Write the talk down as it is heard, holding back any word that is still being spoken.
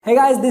Hey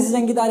guys, this is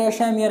Ankit Arya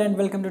sham here and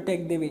welcome to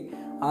take देवी।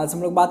 आज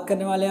हम लोग बात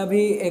करने वाले हैं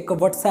अभी एक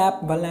व्हाट्सएप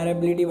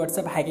वल्नरेबिलिटी,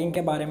 व्हाट्सएप हैकिंग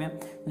के बारे में,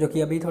 जो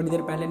कि अभी थोड़ी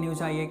देर पहले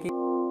न्यूज़ आई है कि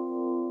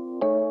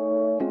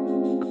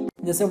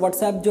जैसे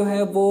व्हाट्सएप जो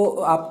है वो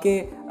आपके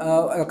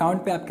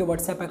अकाउंट पे, आपके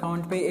व्हाट्सएप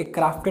अकाउंट पे एक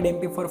क्राफ्टेड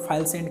MP4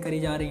 फाइल सेंड करी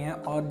जा रही है,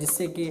 और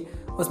जिससे कि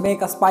उसमें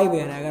एक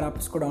स्पाईवेयर है। अगर आप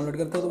इसको डाउनलोड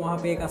करते हो तो वहाँ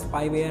पे एक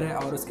स्पाईवेयर है,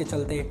 और उसके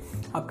चलते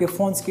आपके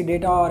फ़ोन्स की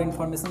डेटा और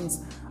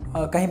इन्फॉर्मेशंस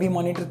कहीं भी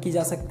मॉनिटर की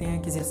जा सकती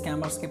हैं, किसी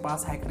स्कैमर्स के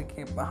पास, हैकर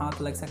के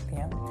हाथ लग सकती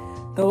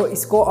हैं। तो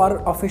इसको और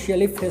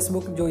ऑफिशियली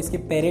फेसबुक, जो इसकी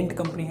पेरेंट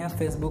कंपनी है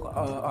फेसबुक,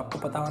 आपको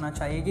पता होना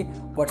चाहिए कि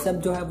व्हाट्सएप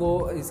जो है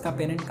वो इसका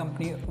पेरेंट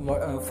कंपनी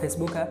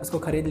फेसबुक है, उसको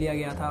ख़रीद लिया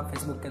गया था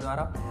फेसबुक के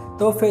द्वारा।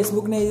 तो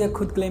फेसबुक ने ये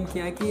खुद क्लेम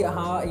किया है कि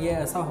हाँ ये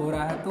ऐसा हो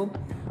रहा है। तो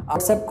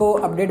व्हाट्सएप को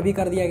अपडेट भी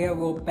कर दिया गया,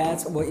 वो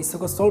पैच, वो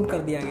इसको सॉल्व कर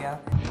दिया गया।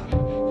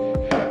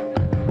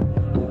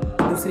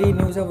 दूसरी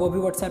न्यूज़ है वो भी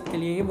व्हाट्सएप के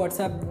लिए ही।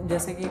 व्हाट्सएप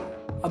जैसे कि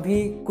अभी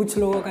कुछ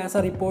लोगों का ऐसा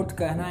रिपोर्ट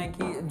कहना है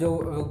कि जो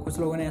कुछ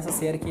लोगों ने ऐसा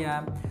शेयर किया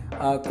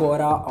है,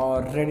 कोरा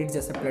और रेडिट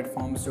जैसे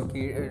प्लेटफॉर्म्स जो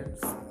कि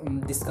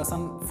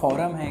डिस्कशन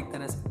फोरम है एक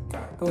तरह से,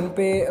 तो उन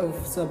पे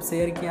सब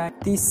शेयर किया है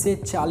 30 से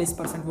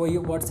 40% वो ये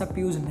व्हाट्सएप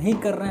यूज़ नहीं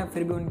कर रहे हैं,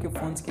 फिर भी उनके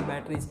फ़ोन्स की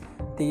बैटरीज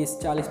 30,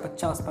 40,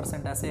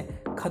 50% ऐसे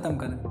ख़त्म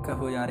कर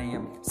हो जा रही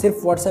है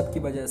सिर्फ व्हाट्सएप की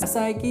वजह से।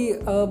 ऐसा है कि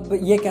अब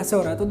ये कैसे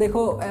हो रहा है, तो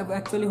देखो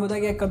एक्चुअली होता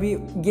है कि कभी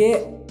ये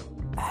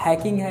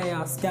हैकिंग है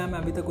या स्कैम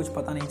है, अभी तक कुछ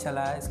पता नहीं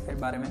चला है इसके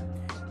बारे में,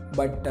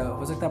 बट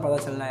हो सकता है पता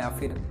चल रहा है। या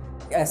फिर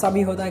ऐसा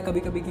भी होता है कभी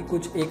कभी कि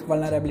कुछ एक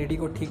वल्नरेबिलिटी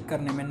को ठीक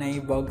करने में नई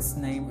बग्स,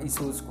 नई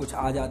इशूज़ कुछ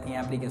आ जाती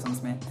हैं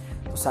एप्लीकेशंस में,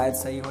 तो शायद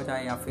सही हो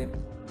जाए। या फिर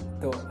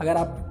तो अगर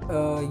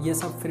आप ये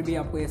सब, फिर भी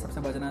आपको ये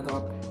सबसे बचना है तो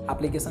आप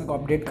एप्लीकेशन को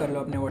अपडेट कर लो,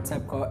 अपने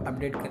व्हाट्सएप को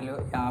अपडेट कर लो,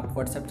 या आप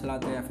व्हाट्सएप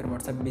चलाते हो या फिर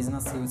व्हाट्सएप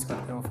बिजनेस यूज़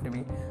करते हो, फिर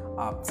भी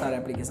आप सारे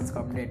एप्लीकेशंस को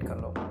अपडेट कर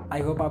लो।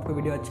 आई होप आपको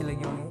वीडियो अच्छी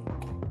लगी होगी।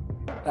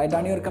 Write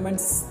down your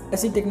comments.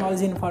 ऐसी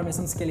टेक्नोलॉजी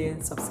इन्फॉर्मेशन के लिए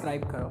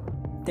सब्सक्राइब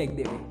करो take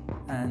Devi,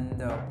 and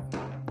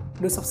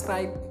do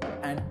subscribe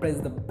and press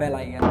the bell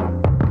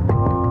icon.